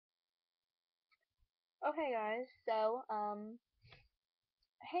Oh, hey guys.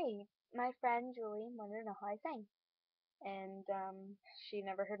 Hey, my friend Julie wanted to know how I sang. And, she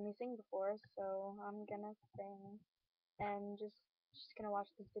never heard me sing before, so I'm gonna sing. And she's gonna watch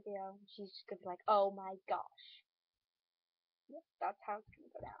this video. She's just gonna be like, oh my gosh. Yep, that's how it's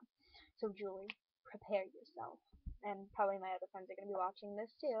gonna go down. So, Julie, prepare yourself. And probably my other friends are gonna be watching this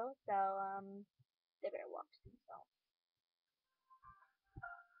too, so, they better watch themselves.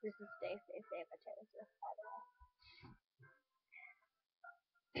 This is Stay, Stay, Stay by Taylor Swift, by the way.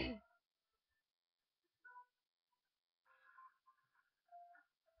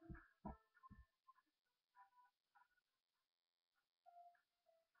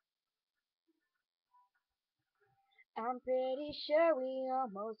 I'm pretty sure we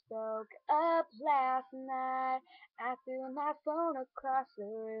almost broke up last night. I threw my phone across the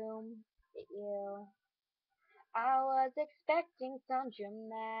room at you. I was expecting some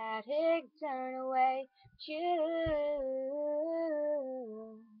dramatic turn away. Tuesday.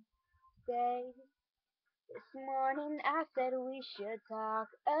 This morning I said we should talk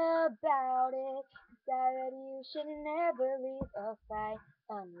about it. Said you should never leave a fight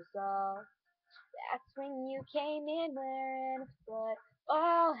unresolved. That's when you came in wearing a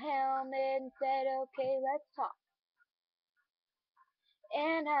football helmet and said, okay, let's talk.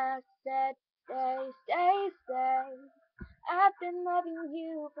 And I said, stay, stay, stay. I've been loving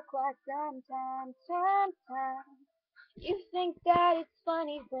you for quite some time. You think that it's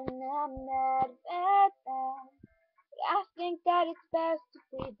funny when I'm mad, mad, mad. But I think that it's best if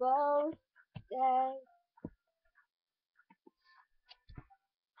we both stay.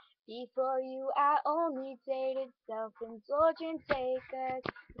 Before you, I only dated self-indulgent takers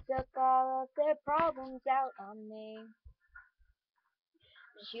who took all of their problems out on me.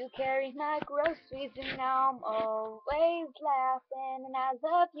 But you carry my groceries and now I'm always laughing. And I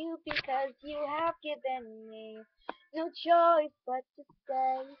love you because you have given me no choice but to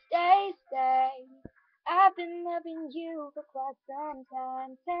stay, stay, stay. I've been loving you for quite some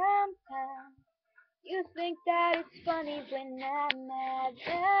time. You think that it's funny when I'm mad,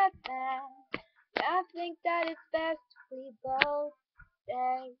 mad, mad. I think that it's best if we both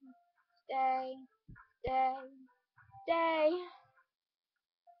stay, stay, stay, stay.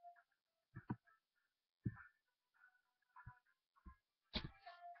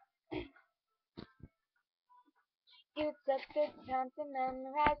 You took the time to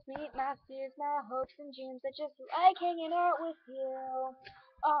memorize me, my fears, my hopes and dreams. I just like hanging out with you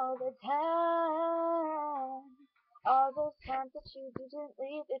all the time. All those times that you didn't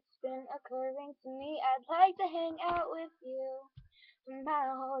leave, it's been occurring to me. I'd like to hang out with you for my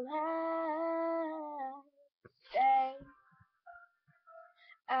whole life. Stay.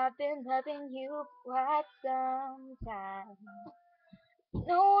 I've been loving you for quite some time.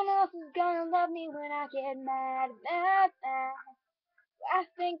 No one else is gonna love me when I get mad, mad, mad. I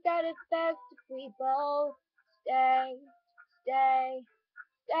think that it's best if we both stay, stay,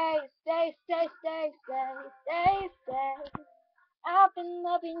 stay, stay, stay, stay, stay, stay, stay. I've been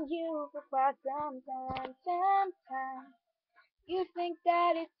loving you for quite some time. You think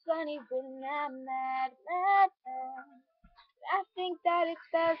that it's funny when I'm mad, mad, mad. I think that it's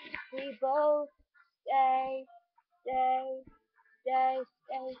best if we both stay, stay, stay,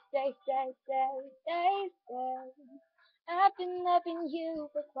 stay, stay, stay, stay, stay, stay. I've been loving you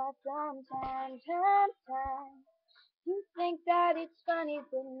for quite some time. You think that it's funny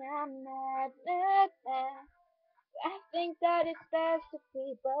when I'm mad, mad, mad. I think that it's best if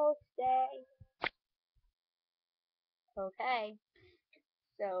we both stay. Okay,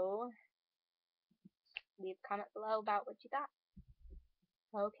 so leave a comment below about what you thought.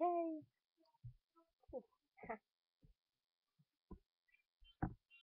 Okay.